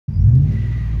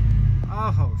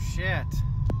Oh, shit.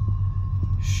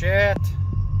 Shit.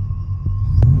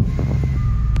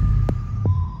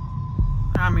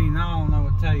 I mean, I don't know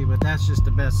what to tell you, but that's just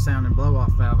the best sounding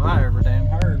blow-off valve I ever damn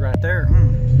heard right there.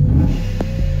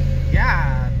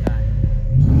 God dang.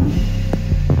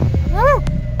 Woo!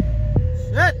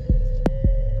 Shit!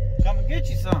 Come and get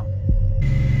you some.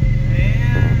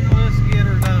 And let's get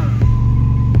her done.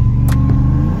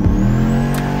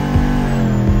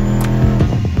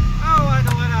 Oh, I had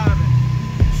to let out of it.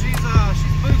 She's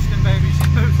boosting, baby.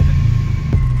 She's boosting.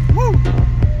 Woo!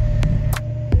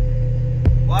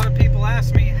 A lot of people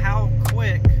ask me how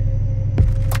quick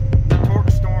the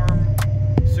TorqStorm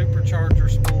supercharger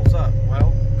spools up.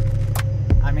 Well,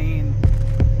 I mean,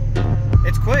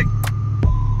 it's quick.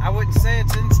 I wouldn't say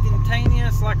it's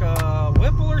instantaneous like a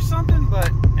Whipple or something,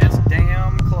 but it's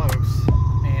damn close.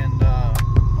 And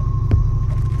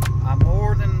I'm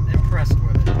more than impressed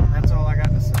with it. That's all I got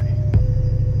to say.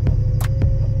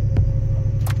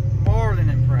 More than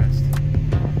impressed.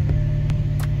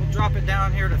 We'll drop it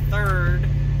down here to third.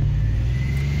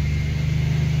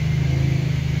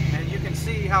 And you can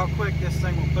see how quick this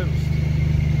thing will boost.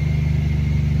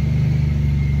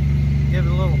 Give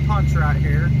it a little punch right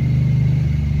here.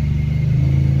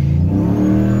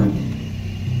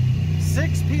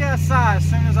 6 PSI as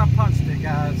soon as I punched it,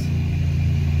 guys.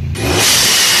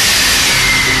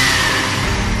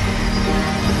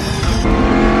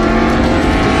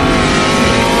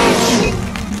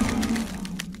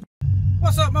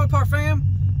 What's up, Mopar fam?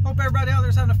 Hope everybody out there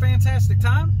is having a fantastic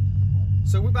time.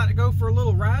 So we're about to go for a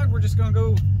little ride. We're just going to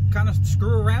go kind of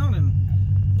screw around and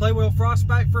play with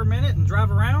Frostbite for a minute and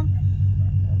drive around.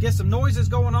 Get some noises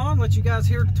going on, let you guys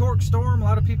hear the TorqStorm. A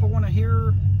lot of people want to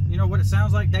hear, you know, what it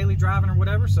sounds like daily driving or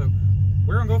whatever. So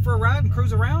we're gonna go for a ride and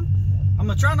cruise around. I'm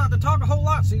gonna try not to talk a whole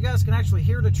lot so you guys can actually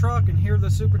hear the truck and hear the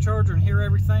supercharger and hear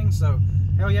everything. So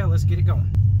hell yeah, let's get it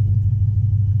going.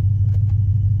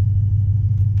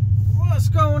 What's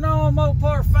going on,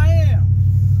 Mopar fam?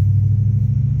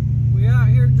 We out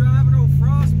here driving old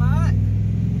Frostbite.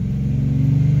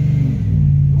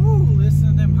 Ooh, listen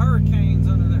to them hurricanes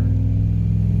under there.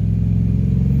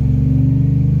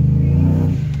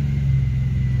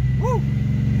 Woo!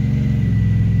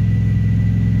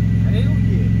 Hell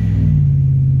yeah.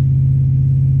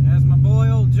 As my boy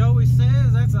old Joey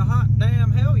says, that's a hot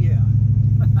damn hell yeah.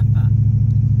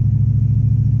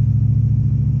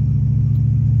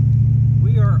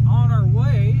 We are on our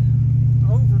way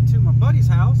over to my buddy's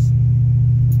house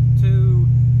to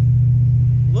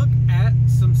look at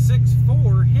some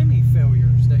 6.4 Hemi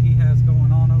failures that he has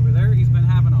going on over there. He's been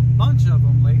having a bunch of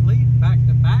them lately, back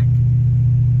to back.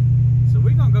 So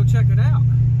we're gonna go check it out.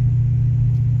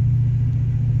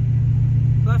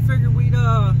 But I figured we'd do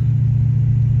a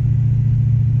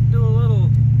little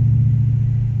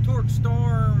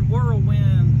TorqStorm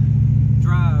whirlwind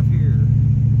drive here.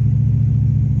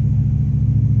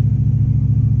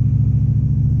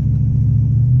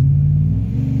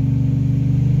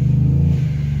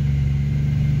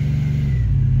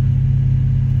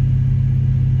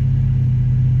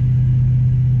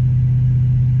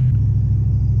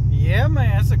 Yeah,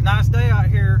 man, it's a nice day out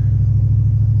here.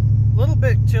 A little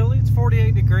bit chilly, it's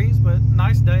 48 degrees, but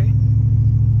nice day.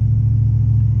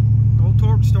 Old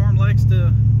TorqStorm likes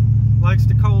the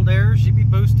cold air. She be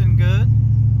boosting good.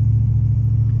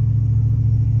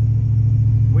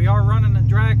 We are running a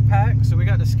drag pack, so we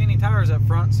got the skinny tires up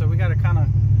front, so we got to kind of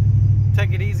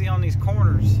take it easy on these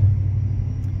corners.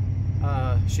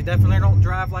 She definitely don't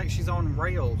drive like she's on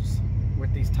rails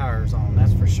with these tires on,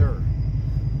 that's for sure.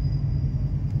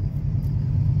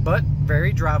 But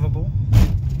very drivable.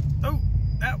 Oh,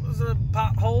 that was a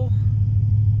pothole.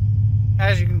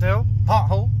 As you can tell,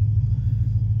 pothole.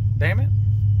 Damn it.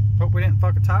 Hope we didn't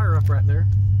fuck a tire up right there.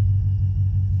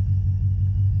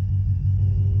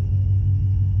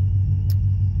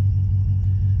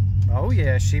 Oh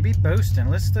yeah, she be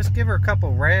boosting. Let's give her a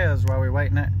couple revs while we're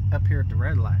waiting up here at the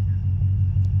red light.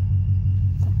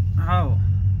 Oh,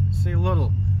 see a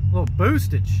little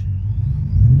boostage.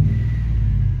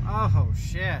 Oh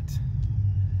shit.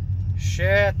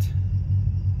 Shit.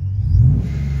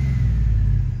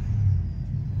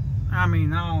 I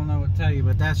mean, I don't know what to tell you,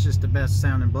 but that's just the best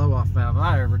sounding blow-off valve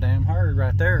I ever damn heard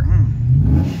right there.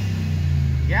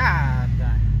 God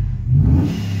dang.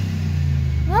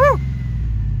 Woo!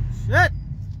 Shit!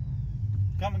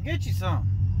 Come and get you some.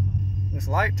 This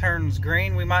light turns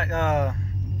green. We might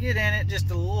get in it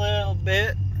just a little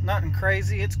bit. Nothing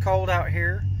crazy. It's cold out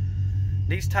here.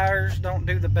 These tires don't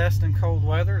do the best in cold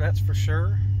weather, that's for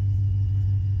sure.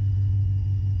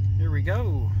 Here we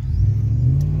go.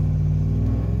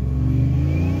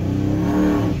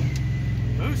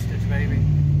 Boostage, baby.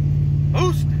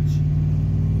 boostage.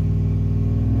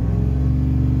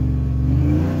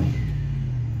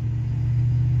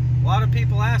 A lot of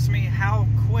people ask me how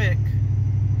quick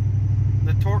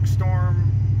the TorqStorm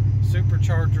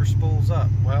supercharger spools up.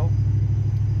 Well,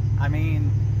 I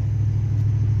mean,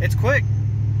 it's quick.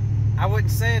 I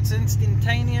wouldn't say it's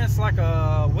instantaneous like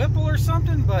a Whipple or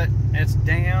something, but it's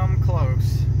damn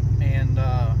close. And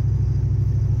I'm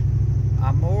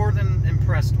more than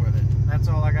impressed with it. That's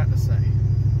all I got to say.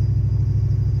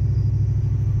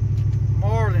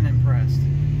 More than impressed.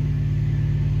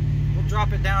 We'll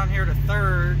drop it down here to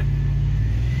third.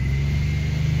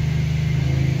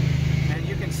 And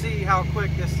you can see how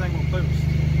quick this thing will boost.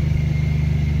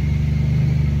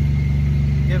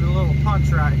 Give it a little punch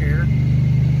right here.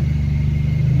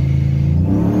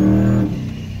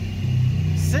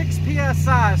 6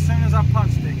 PSI as soon as I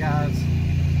punched it, guys.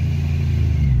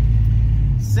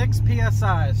 6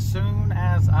 PSI as soon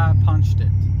as I punched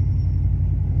it.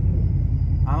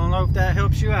 I don't know if that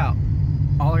helps you out.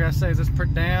 All I gotta say is it's a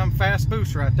pretty damn fast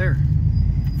boost right there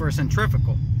for a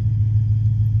centrifugal.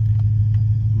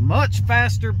 Much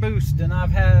faster boost than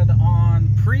I've had on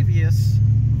previous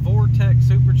Vortex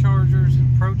superchargers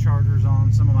and Pro Chargers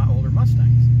on some of my older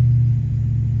Mustangs.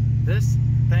 This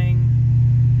thing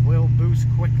will boost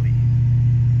quickly,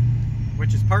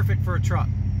 which is perfect for a truck.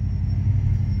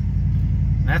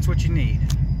 That's what you need,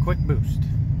 quick boost.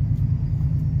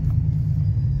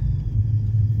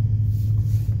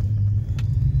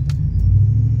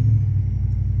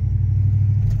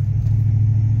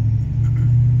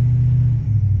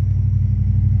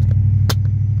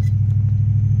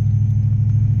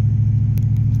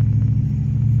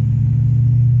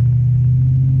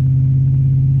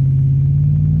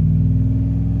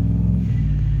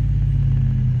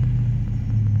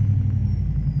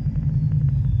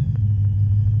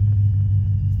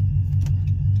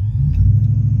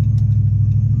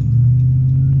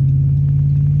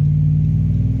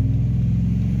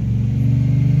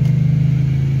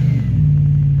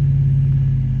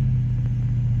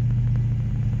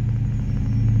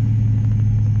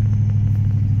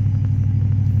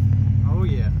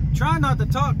 Try not to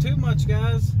talk too much,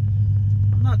 guys.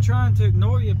 I'm not trying to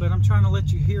ignore you, but I'm trying to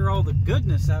let you hear all the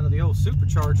goodness out of the old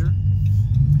supercharger.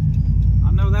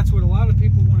 I know that's what a lot of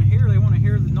people want to hear. They want to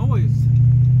hear the noise.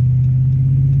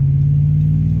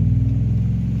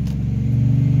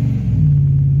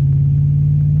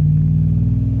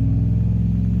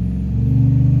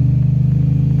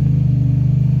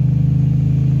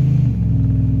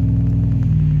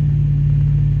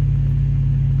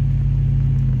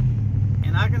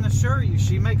 I can assure you,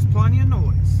 she makes plenty of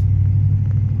noise.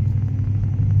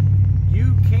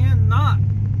 You cannot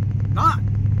not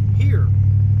hear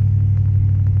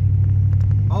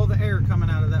all the air coming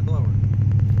out of that blower.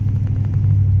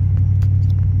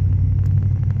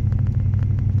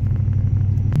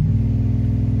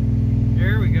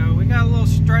 There we go. We got a little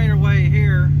straightaway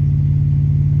here.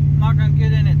 I'm not going to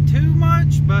get in it too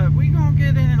much, but we're going to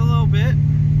get in it a little bit.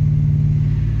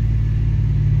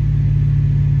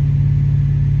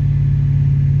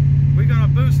 We're gonna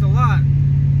boost a lot.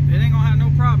 It ain't gonna have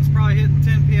no problems probably hitting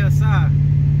 10 PSI.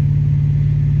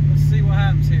 Let's see what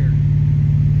happens here.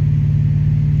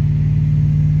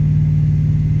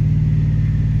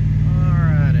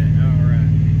 Alrighty. Alright.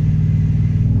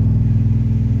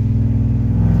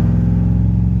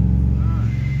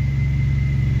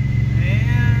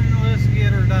 And let's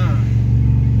get her done.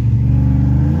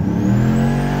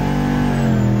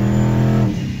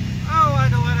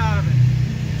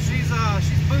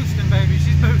 Boosting, baby,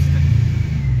 she's boosting.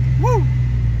 Woo!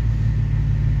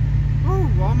 Woo!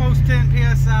 Almost 10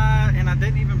 PSI, and I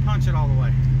didn't even punch it all the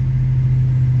way.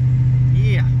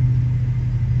 Yeah.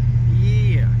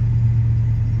 Yeah.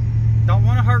 Don't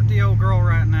want to hurt the old girl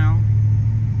right now,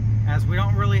 as we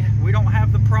don't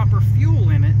have the proper fuel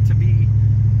in it to be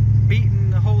beating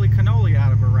the holy cannoli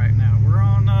out of her right now. We're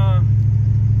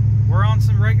on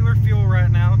some regular fuel right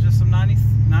now, just some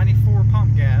 94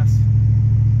 pump gas.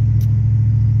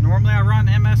 Normally I run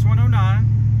MS 109,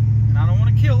 and I don't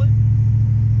want to kill it,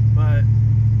 but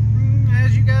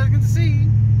as you guys can see,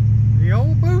 the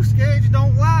old boost gauge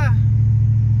don't lie.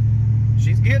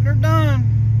 She's getting her done.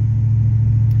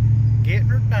 Getting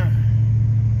her done.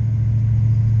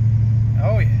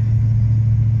 Oh yeah.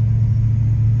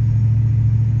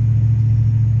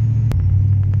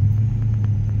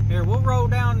 Here, we'll roll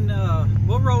down the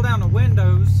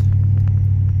windows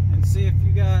and see if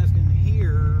you guys can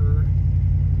hear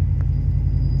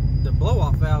the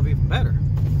blow-off valve even better.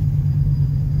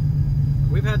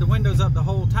 We've had the windows up the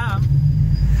whole time.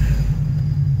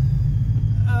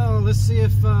 Oh, let's see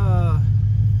if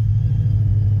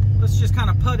let's just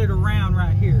kind of put it around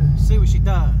right here. See what she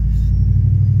does.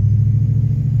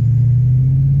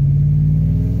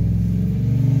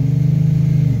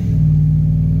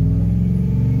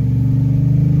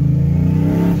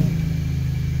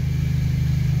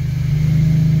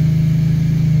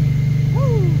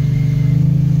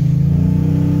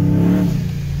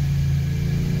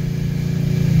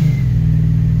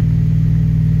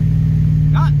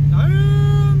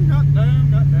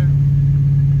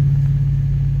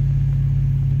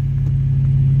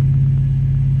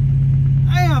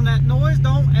 That noise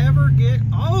don't ever get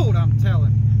old, I'm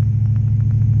telling you.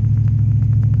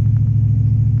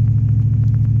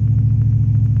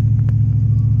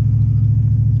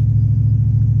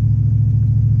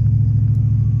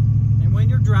 And when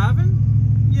you're driving,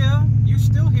 yeah, you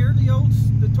still hear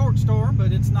the TorqStorm,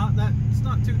 but it's not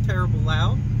too terrible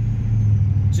loud.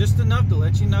 Just enough to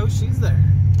let you know she's there.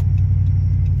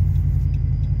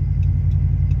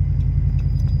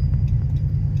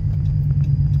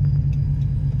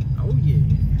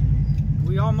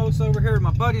 We almost over here at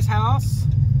my buddy's house.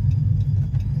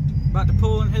 About to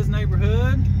pull in his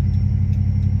neighborhood.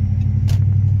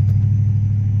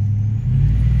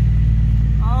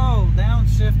 Oh,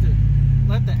 downshifted.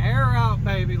 Let the air out,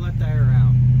 baby. Let the air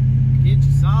out. Get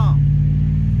you some.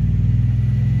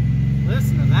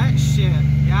 Listen to that shit.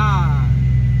 God.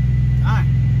 Dang.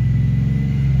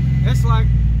 It's like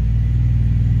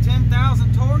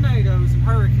 10,000 tornadoes and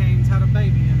hurricanes had a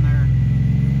baby in there.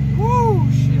 Woo,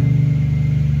 shit.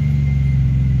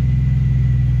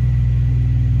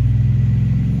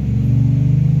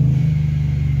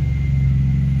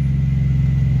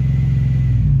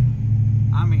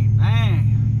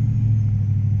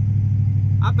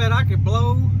 I bet I could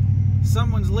blow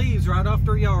someone's leaves right off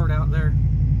their yard out there.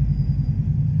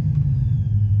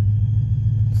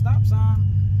 Stop sign.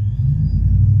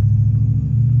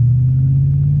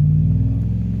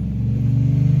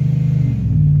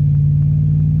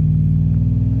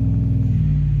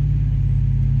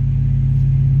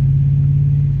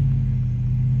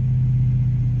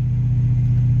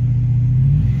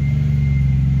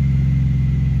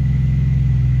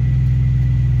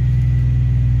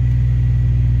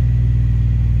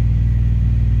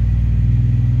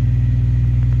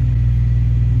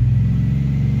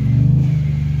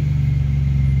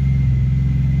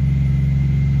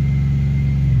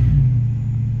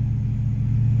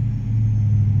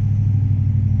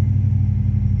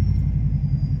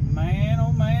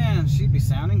 She'd be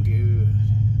sounding good.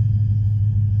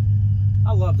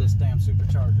 I love this damn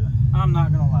supercharger. I'm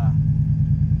not gonna lie.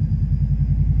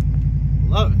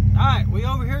 Love it. Alright, we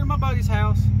over here at my buddy's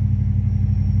house.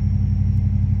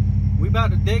 We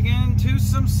about to dig into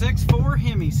some 6.4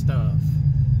 Hemi stuff.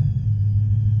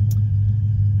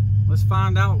 Let's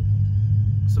find out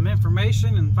some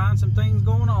information and find some things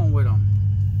going on with them.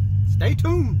 Stay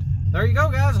tuned. There you go,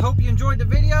 guys. I hope you enjoyed the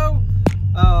video.